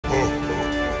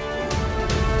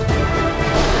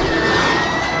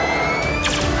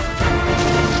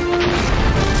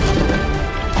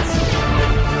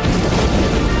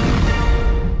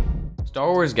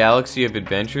Star Wars Galaxy of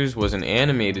Adventures was an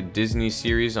animated Disney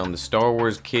series on the Star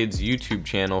Wars Kids YouTube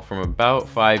channel from about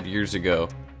 5 years ago,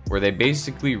 where they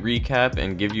basically recap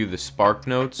and give you the spark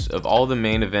notes of all the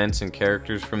main events and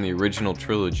characters from the original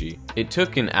trilogy. It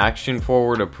took an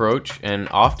action-forward approach and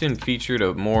often featured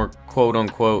a more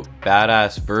quote-unquote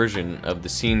badass version of the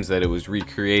scenes that it was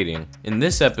recreating. In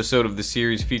this episode of the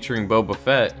series featuring Boba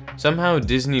Fett, somehow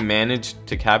Disney managed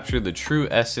to capture the true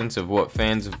essence of what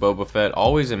fans of Boba Fett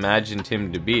always imagined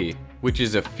him to be, which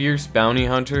is a fierce bounty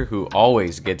hunter who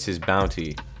always gets his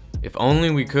bounty. If only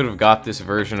we could have got this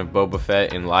version of Boba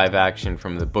Fett in live action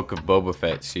from the Book of Boba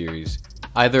Fett series,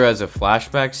 either as a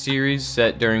flashback series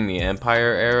set during the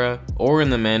Empire era, or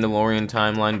in the Mandalorian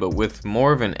timeline but with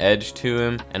more of an edge to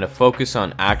him and a focus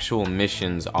on actual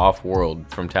missions off-world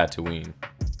from Tatooine.